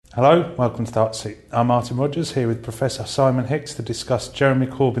Hello, welcome to the Hot Seat. I'm Martin Rogers, here with Professor Simon Hicks to discuss Jeremy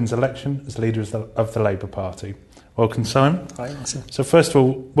Corbyn's election as leader of the Labour Party. Welcome, Simon. Hi, Martin. So first of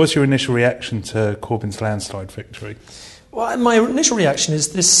all, what's your initial reaction to Corbyn's landslide victory? Well, my initial reaction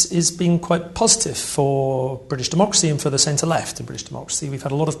is this is being quite positive for British democracy and for the centre-left in British democracy. We've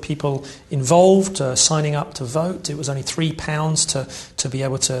had a lot of people involved signing up to vote. It was only £3 to be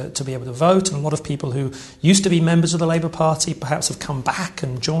able to vote, and a lot of people who used to be members of the Labour Party perhaps have come back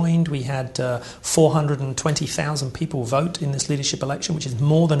and joined. We had 420,000 people vote in this leadership election, which is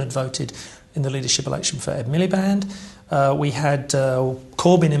more than had voted in the leadership election for Ed Miliband. We had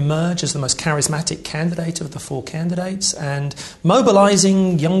Corbyn emerge as the most charismatic candidate of the four candidates and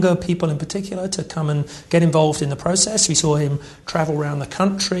mobilising younger people in particular to come and get involved in the process. We saw him travel around the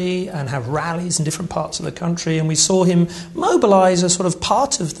country and have rallies in different parts of the country, and we saw him mobilise a sort of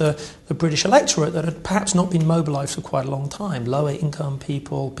part of the British electorate that had perhaps not been mobilised for quite a long time. Lower income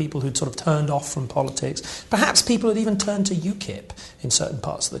people, people who'd sort of turned off from politics, perhaps people who'd even turned to UKIP in certain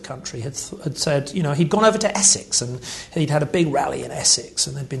parts of the country, had said, you know, he'd gone over to Essex and he'd had a big rally in Essex,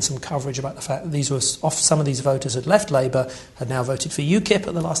 and there'd been some coverage about the fact that some of these voters had left Labour, had now voted for UKIP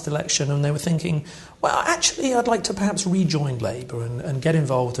at the last election, and they were thinking, well, actually, I'd like to perhaps rejoin Labour and get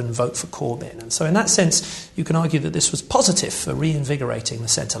involved and vote for Corbyn. And so in that sense, you can argue that this was positive for reinvigorating the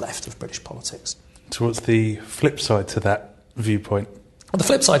centre-left of British politics. So what's the flip side to that viewpoint? Well, the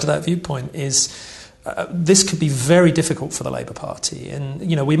flip side to that viewpoint is this could be very difficult for the Labour Party. And,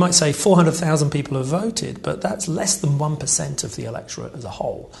 you know, we might say 400,000 people have voted, but that's less than 1% of the electorate as a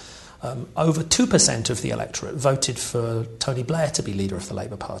whole. Over 2% of the electorate voted for Tony Blair to be leader of the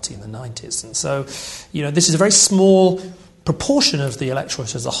Labour Party in the 90s. And so, you know, this is a very small proportion of the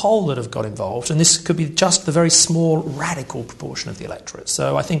electorate as a whole that have got involved, and this could be just the very small radical proportion of the electorate.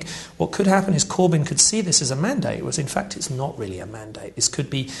 So I think what could happen is Corbyn could see this as a mandate, whereas in fact it's not really a mandate. This could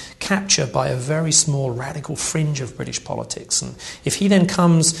be captured by a very small radical fringe of British politics, and if he then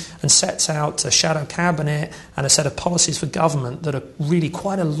comes and sets out a shadow cabinet and a set of policies for government that are really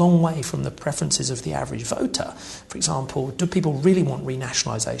quite a long way from the preferences of the average voter, for example, do people really want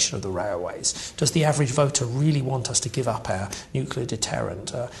renationalisation of the railways? Does the average voter really want us to give up our nuclear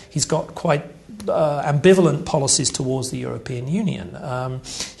deterrent? He's got quite ambivalent policies towards the European Union.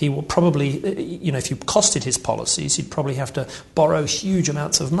 He will probably, you know, if you costed his policies, he'd probably have to borrow huge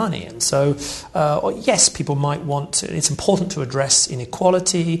amounts of money. And so, yes, people might want to, it's important to address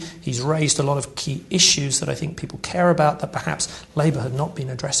inequality. He's raised a lot of key issues that I think people care about that perhaps Labour had not been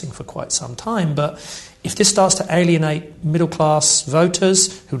addressing for quite some time. But if this starts to alienate middle-class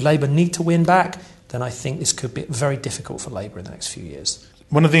voters who Labour need to win back, then I think this could be very difficult for Labour in the next few years.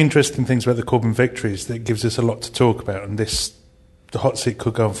 One of the interesting things about the Corbyn victory is that it gives us a lot to talk about, and the hot seat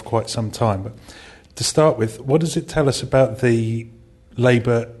could go on for quite some time. But to start with, what does it tell us about the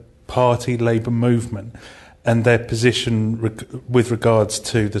Labour Party, Labour movement, and their position with regards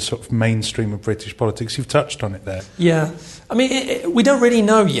to the sort of mainstream of British politics? You've touched on it there. Yeah. I mean, we don't really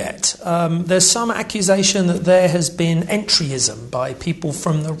know yet. There's some accusation that there has been entryism by people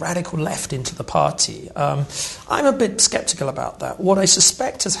from the radical left into the party. I'm a bit sceptical about that. What I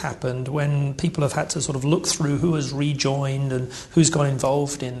suspect has happened when people have had to sort of look through who has rejoined and who's got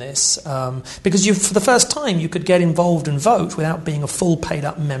involved in this, because for the first time you could get involved and vote without being a full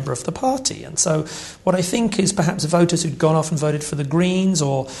paid-up member of the party. And so what I think is perhaps voters who'd gone off and voted for the Greens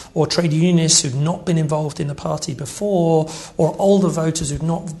or trade unionists who'd not been involved in the party before, or older voters who'd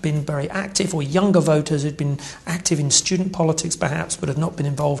not been very active, or younger voters who'd been active in student politics perhaps but have not been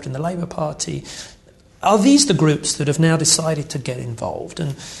involved in the Labour Party. Are these the groups that have now decided to get involved?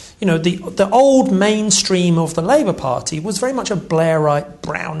 And, you know, the old mainstream of the Labour Party was very much a Blairite,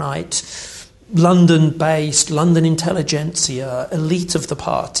 Brownite, London-based, London intelligentsia, elite of the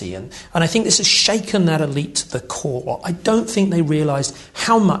party. And I think this has shaken that elite to the core. I don't think they realised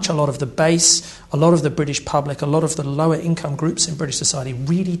how much a lot of the base, a lot of the British public, a lot of the lower income groups in British society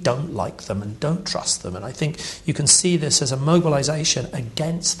really don't like them and don't trust them. And I think you can see this as a mobilisation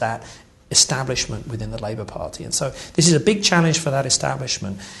against that establishment within the Labour Party. And so this is a big challenge for that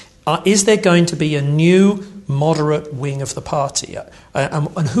establishment. Is there going to be a new moderate wing of the party?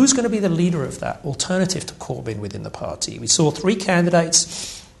 And who's going to be the leader of that alternative to Corbyn within the party? We saw three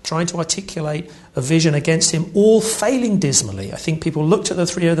candidates trying to articulate a vision against him, all failing dismally. I think people looked at the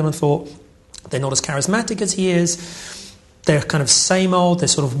three of them and thought, they're not as charismatic as he is. They're kind of same old, they're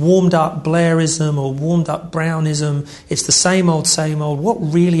sort of warmed up Blairism or warmed up Brownism. It's the same old, same old. What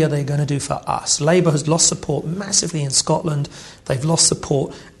really are they going to do for us? Labour has lost support massively in Scotland. They've lost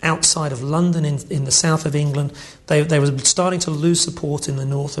support outside of London in the south of England. They were starting to lose support in the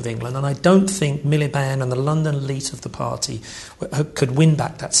north of England. And I don't think Miliband and the London elite of the party could win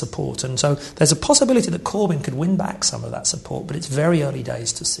back that support. And so there's a possibility that Corbyn could win back some of that support, but it's very early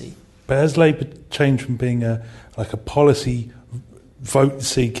days to see. But has Labour changed from being a policy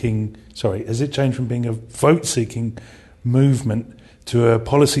vote-seeking... Sorry, has it changed from being a vote-seeking movement to a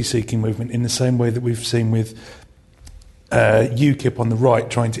policy-seeking movement in the same way that we've seen with UKIP on the right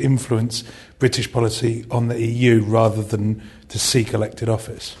trying to influence British policy on the EU rather than to seek elected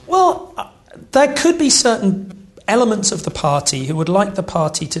office? Well, there could be certain elements of the party who would like the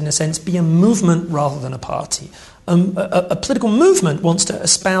party to, in a sense, be a movement rather than a party. A political movement wants to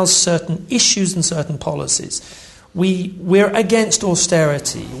espouse certain issues and certain policies. We're against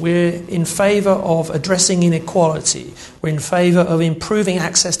austerity. We're in favour of addressing inequality. We're in favour of improving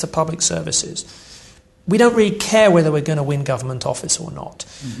access to public services. We don't really care whether we're going to win government office or not.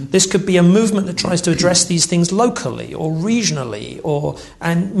 Mm-hmm. This could be a movement that tries to address these things locally or regionally,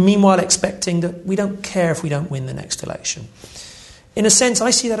 and meanwhile expecting that we don't care if we don't win the next election. In a sense,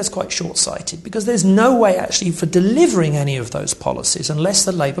 I see that as quite short-sighted because there's no way actually for delivering any of those policies unless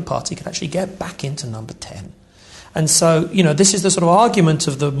the Labour Party can actually get back into number 10. And so, this is the sort of argument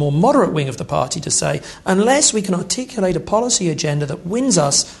of the more moderate wing of the party to say, unless we can articulate a policy agenda that wins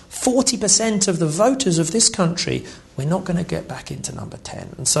us 40% of the voters of this country, we're not going to get back into number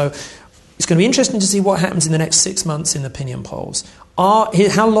 10. And so it's going to be interesting to see what happens in the next 6 months in the opinion polls.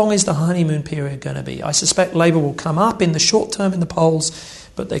 How long is the honeymoon period going to be? I suspect Labour will come up in the short term in the polls,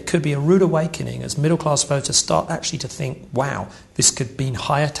 but there could be a rude awakening as middle-class voters start actually to think, wow, this could mean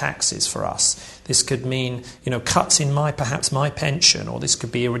higher taxes for us. This could mean, cuts in perhaps my pension, or this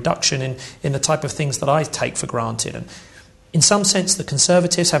could be a reduction in the type of things that I take for granted. And in some sense, the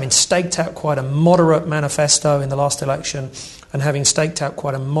Conservatives, having staked out quite a moderate manifesto in the last election and having staked out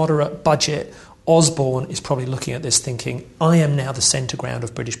quite a moderate budget, Osborne is probably looking at this thinking, I am now the centre ground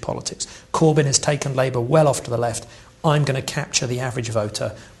of British politics. Corbyn has taken Labour well off to the left. I'm going to capture the average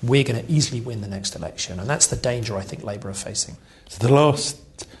voter. We're going to easily win the next election. And that's the danger I think Labour are facing. So the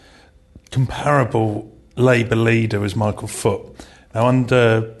last comparable Labour leader was Michael Foot. Now,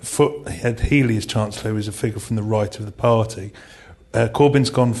 under Foot, he had Healey as Chancellor, who was a figure from the right of the party.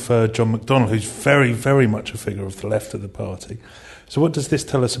 Corbyn's gone for John McDonnell, who's very, very much a figure of the left of the party. So what does this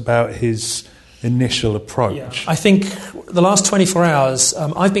tell us about his initial approach? Yeah. I think the last 24 hours,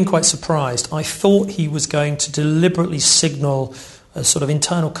 I've been quite surprised. I thought he was going to deliberately signal a sort of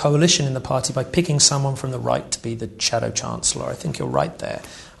internal coalition in the party by picking someone from the right to be the shadow chancellor. I think you're right there.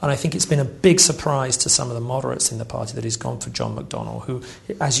 And I think it's been a big surprise to some of the moderates in the party that he's gone for John McDonnell, who,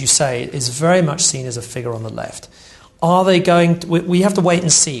 as you say, is very much seen as a figure on the left. Are they going to, we have to wait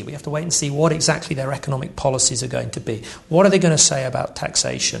and see. We have to wait and see what exactly their economic policies are going to be. What are they going to say about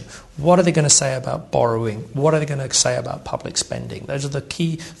taxation? What are they going to say about borrowing? What are they going to say about public spending? Those are the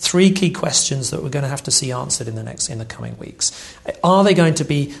three key questions that we're going to have to see answered in the coming weeks. Are they going to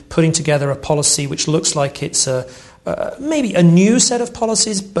be putting together a policy which looks like it's maybe a new set of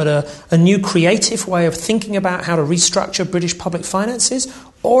policies, but a new creative way of thinking about how to restructure British public finances?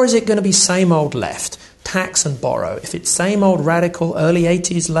 Or is it going to be same old left? Tax and borrow. If it's same old radical early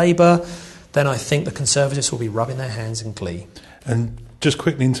 80s Labour, then I think the Conservatives will be rubbing their hands in glee. And just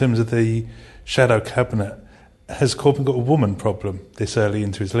quickly, in terms of the shadow cabinet, has Corbyn got a woman problem this early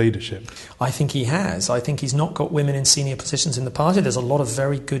into his leadership? I think he has. I think he's not got women in senior positions in the party. There's a lot of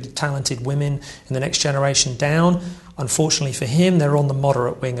very good, talented women in the next generation down. Unfortunately for him, they're on the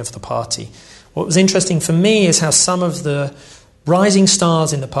moderate wing of the party. What was interesting for me is how some of the rising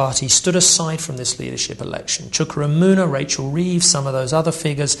stars in the party stood aside from this leadership election. Chuka Umunna, Rachel Reeves, some of those other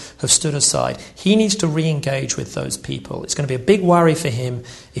figures have stood aside. He needs to re-engage with those people. It's going to be a big worry for him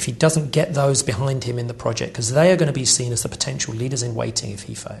if he doesn't get those behind him in the project, because they are going to be seen as the potential leaders in waiting if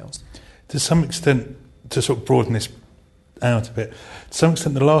he fails. To some extent, to sort of broaden this out a bit, to some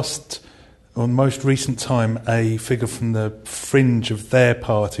extent the last or most recent time a figure from the fringe of their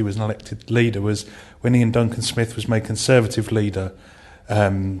party was an elected leader was when Ian Duncan Smith was made Conservative leader,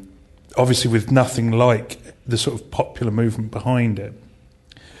 obviously with nothing like the sort of popular movement behind it.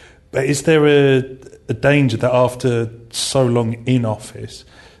 But is there a danger that after so long in office,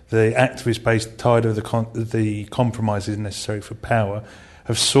 the activist base, tired of the compromises necessary for power,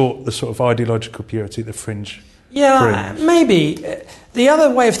 have sought the sort of ideological purity at the fringe? Yeah, maybe. The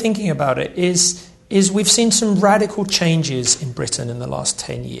other way of thinking about it is we've seen some radical changes in Britain in the last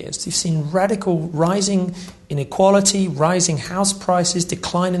 10 years. We've seen radical rising inequality, rising house prices,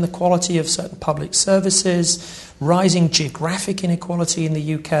 decline in the quality of certain public services, rising geographic inequality in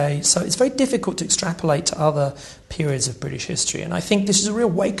the UK. So it's very difficult to extrapolate to other periods of British history. And I think this is a real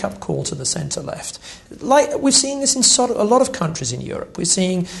wake-up call to the centre-left. Like we're seeing this in a lot of countries in Europe. We're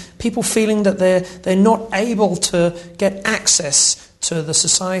seeing people feeling that they're not able to get access to the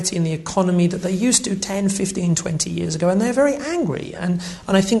society and the economy that they used to 10, 15, 20 years ago, and they're very angry. And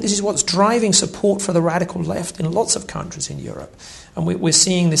I think this is what's driving support for the radical left in lots of countries in Europe. And we're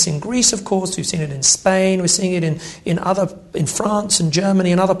seeing this in Greece, of course. We've seen it in Spain. We're seeing it in France and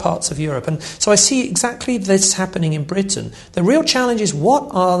Germany and other parts of Europe. And so I see exactly this happening in Britain. The real challenge is, what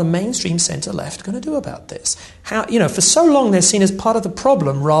are the mainstream centre-left going to do about this? How, for so long they're seen as part of the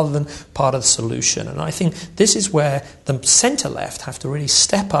problem rather than part of the solution. And I think this is where the centre-left have to really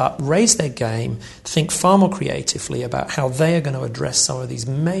step up, raise their game, think far more creatively about how they are going to address some of these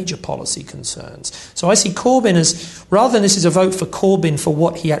major policy concerns. So I see Corbyn as, rather than this is a vote for Corbyn for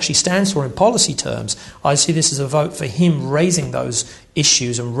what he actually stands for in policy terms, I see this as a vote for him raising those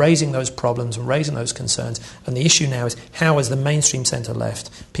issues and raising those problems and raising those concerns. And the issue now is, how is the mainstream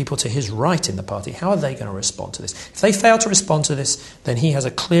centre-left, people to his right in the party, how are they going to respond to this? If they fail to respond to this, then he has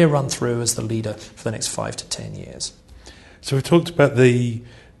a clear run-through as the leader for the next 5 to 10 years. So we talked about the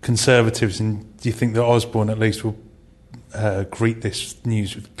Conservatives, and do you think that Osborne at least will greet this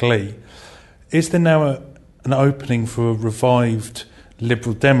news with glee? Is there now an opening for revived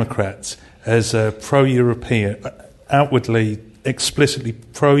Liberal Democrats as a pro-European, outwardly, explicitly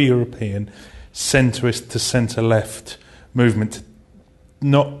pro-European, centrist to centre-left movement,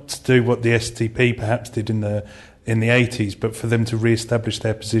 not to do what the SDP perhaps did in the 80s, but for them to re-establish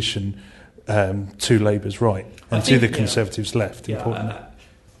their position to Labour's right and to the Conservatives' left? Important.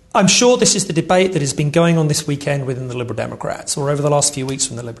 I'm sure this is the debate that has been going on this weekend within the Liberal Democrats, or over the last few weeks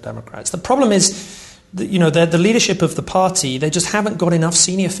from the Liberal Democrats. The problem is, the leadership of the party, they just haven't got enough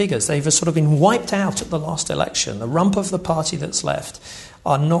senior figures. They've sort of been wiped out at the last election. The rump of the party that's left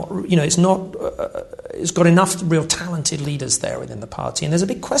are not, it's got enough real talented leaders there within the party. And there's a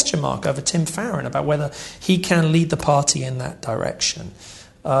big question mark over Tim Farron about whether he can lead the party in that direction.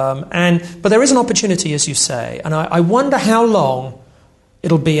 But there is an opportunity, as you say, and I wonder how long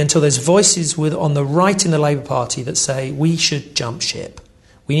it'll be until there's voices on the right in the Labour Party that say we should jump ship.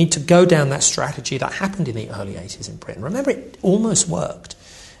 We need to go down that strategy that happened in the early 80s in Britain. Remember, it almost worked.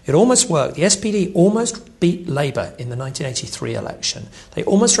 It almost worked. The SPD almost beat Labour in the 1983 election. They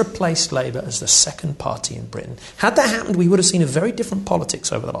almost replaced Labour as the second party in Britain. Had that happened, we would have seen a very different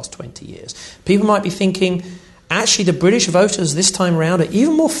politics over the last 20 years. People might be thinking, actually, the British voters this time round are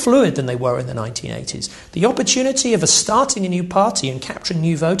even more fluid than they were in the 1980s. The opportunity of starting a new party and capturing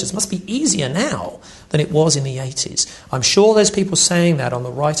new voters must be easier now than it was in the 80s. I'm sure there's people saying that on the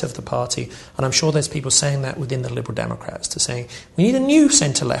right of the party, and I'm sure there's people saying that within the Liberal Democrats, to saying we need a new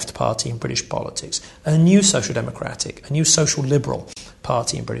centre-left party in British politics, a new social democratic, a new social liberal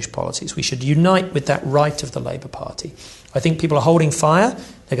party in British politics. We should unite with that right of the Labour Party. I think people are holding fire.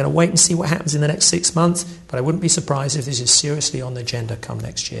 They're going to wait and see what happens in the next 6 months, but I wouldn't be surprised if this is seriously on the agenda come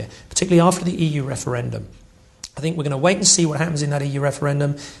next year, particularly after the EU referendum. I think we're going to wait and see what happens in that EU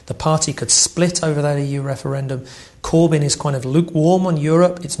referendum. The party could split over that EU referendum. Corbyn is kind of lukewarm on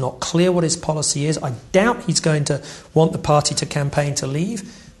Europe. It's not clear what his policy is. I doubt he's going to want the party to campaign to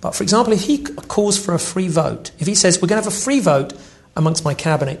leave. But, for example, if he calls for a free vote, if he says we're going to have a free vote amongst my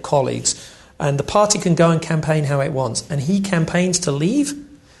cabinet colleagues and the party can go and campaign how it wants, and he campaigns to leave,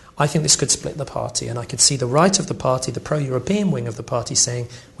 I think this could split the party, and I could see the right of the party, the pro-European wing of the party, saying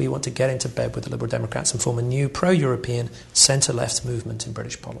we want to get into bed with the Liberal Democrats and form a new pro-European centre-left movement in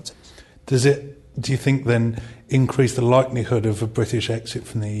British politics. Does it, do you think, then increase the likelihood of a British exit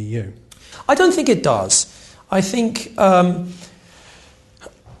from the EU? I don't think it does. I think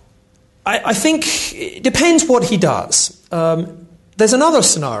I think it depends what he does. There's another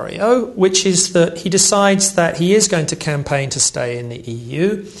scenario, which is that he decides that he is going to campaign to stay in the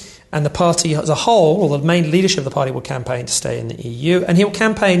EU, and the party as a whole, or the main leadership of the party, will campaign to stay in the EU, and he'll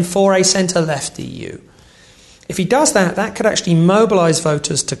campaign for a centre-left EU. If he does that, that could actually mobilise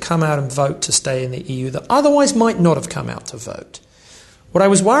voters to come out and vote to stay in the EU that otherwise might not have come out to vote. What I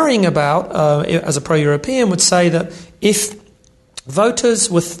was worrying about as a pro-European would say that if voters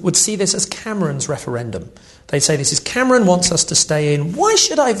would see this as Cameron's referendum, they'd say, this is Cameron wants us to stay in. Why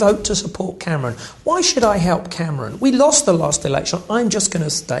should I vote to support Cameron? Why should I help Cameron? We lost the last election. I'm just going to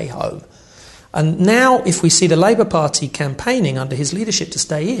stay home. And now if we see the Labour Party campaigning under his leadership to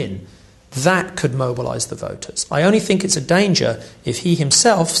stay in, that could mobilise the voters. I only think it's a danger if he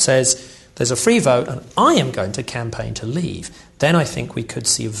himself says there's a free vote and I am going to campaign to leave. then I think we could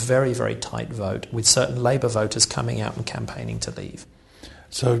see a very, very tight vote with certain Labour voters coming out and campaigning to leave.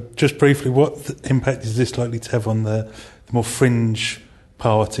 So just briefly, what impact is this likely to have on the more fringe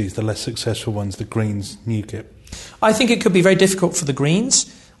parties, the less successful ones, the Greens, UKIP? I think it could be very difficult for the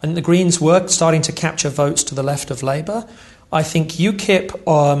Greens. I think the Greens were starting to capture votes to the left of Labour. I think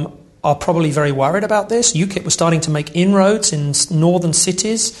UKIP are probably very worried about this. UKIP was starting to make inroads in northern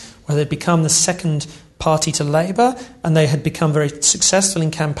cities where they'd become the second party to Labour, and they had become very successful in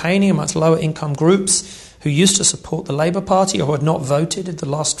campaigning amongst lower income groups who used to support the Labour Party or who had not voted in the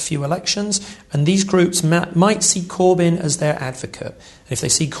last few elections. And these groups might see Corbyn as their advocate. And if they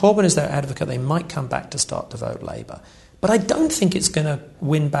see Corbyn as their advocate, they might come back to start to vote Labour. But I don't think it's going to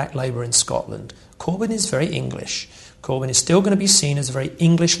win back Labour in Scotland. Corbyn is very English. Corbyn is still going to be seen as a very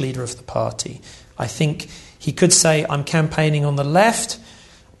English leader of the party. I think he could say, I'm campaigning on the left,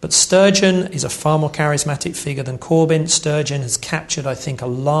 but Sturgeon is a far more charismatic figure than Corbyn. Sturgeon has captured, I think, a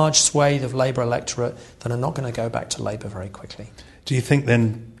large swathe of Labour electorate that are not going to go back to Labour very quickly. Do you think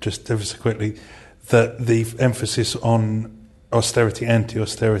then, just ever so quickly, that the emphasis on austerity,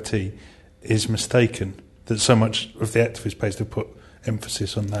 anti-austerity is mistaken? That so much of the activist base have put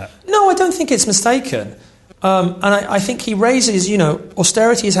emphasis on that? No, I don't think it's mistaken. And I think he raises,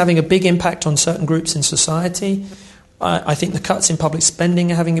 austerity is having a big impact on certain groups in society. I think the cuts in public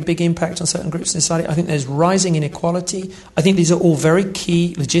spending are having a big impact on certain groups in society. I think there's rising inequality. I think these are all very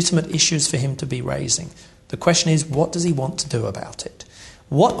key, legitimate issues for him to be raising. The question is, what does he want to do about it?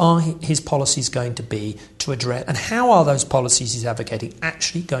 What are his policies going to be to address, and how are those policies he's advocating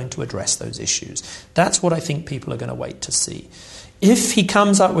actually going to address those issues? That's what I think people are going to wait to see. If he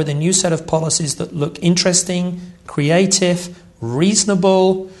comes up with a new set of policies that look interesting, creative,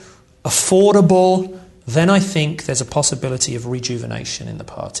 reasonable, affordable, then I think there's a possibility of rejuvenation in the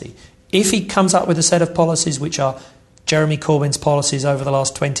party. If he comes up with a set of policies which are Jeremy Corbyn's policies over the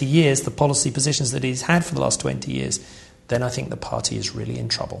last 20 years, the policy positions that he's had for the last 20 years, then I think the party is really in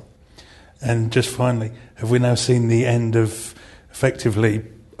trouble. And just finally, have we now seen the end of effectively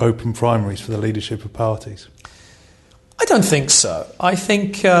open primaries for the leadership of parties? I don't think so. I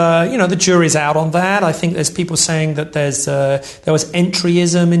think, the jury's out on that. I think there's people saying that there was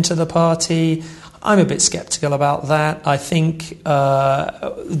entryism into the party. I'm a bit sceptical about that. I think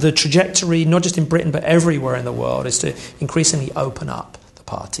the trajectory, not just in Britain but everywhere in the world, is to increasingly open up the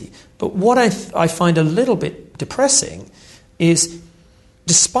party. But what I find a little bit depressing is,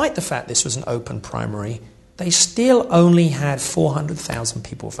 despite the fact this was an open primary, they still only had 400,000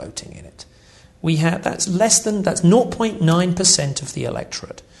 people voting in it. That's 0.9% of the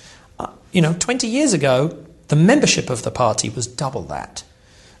electorate. 20 years ago, the membership of the party was double that.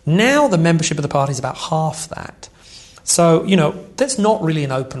 Now the membership of the party is about half that. So, that's not really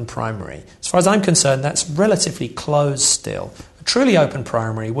an open primary. As far as I'm concerned, that's relatively closed still. A truly open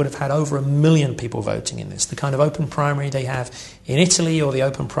primary would have had over 1 million people voting in this, the kind of open primary they have in Italy or the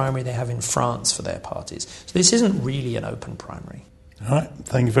open primary they have in France for their parties. So this isn't really an open primary. All right.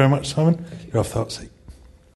 Thank you very much, Simon. You're off the hot seat.